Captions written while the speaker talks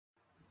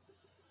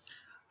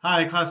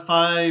Hi, class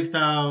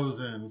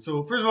 5000.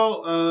 So first of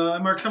all, I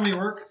marked some of your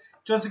work.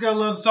 Jessica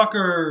loves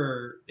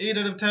soccer. 8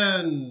 out of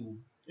 10.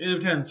 8 out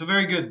of 10. So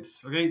very good.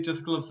 Okay,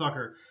 Jessica loves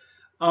soccer.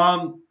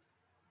 Um,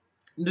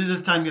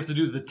 this time you have to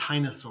do the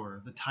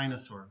Tinosaur. The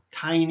Tinosaur.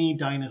 Tiny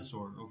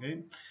dinosaur.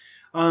 Okay.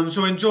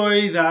 So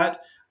enjoy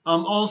that.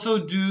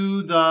 Also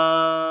do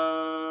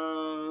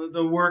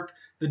the work.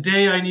 The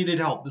day I needed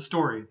help. The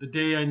story. The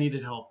day I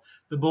needed help.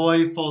 The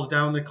boy falls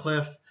down the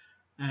cliff,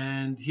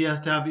 and he has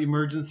to have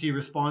emergency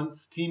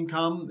response team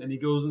come, and he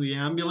goes in the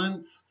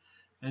ambulance,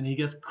 and he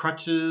gets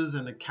crutches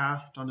and a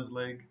cast on his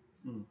leg.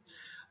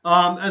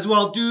 As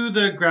well, do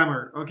the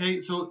grammar. Okay,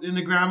 so in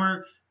the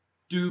grammar,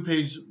 do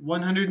page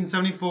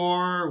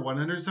 174,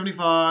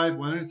 175,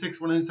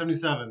 106,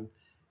 177,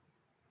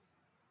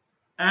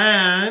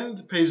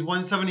 and page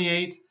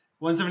 178,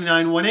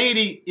 179,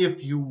 180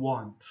 if you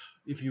want.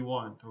 If you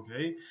want,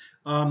 okay?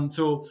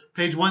 So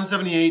page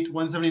 178,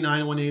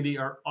 179, 180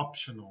 are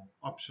optional.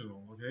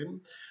 Optional, okay?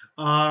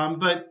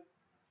 But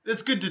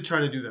it's good to try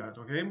to do that,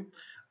 okay?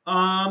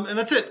 And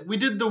that's it. We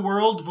did the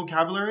world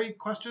vocabulary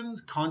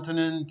questions,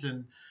 continent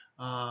and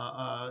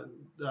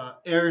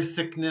air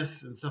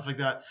sickness and stuff like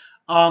that.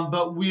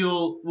 But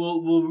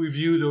we'll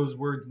review those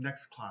words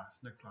next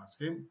class.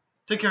 Okay?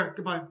 Take care.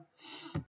 Goodbye.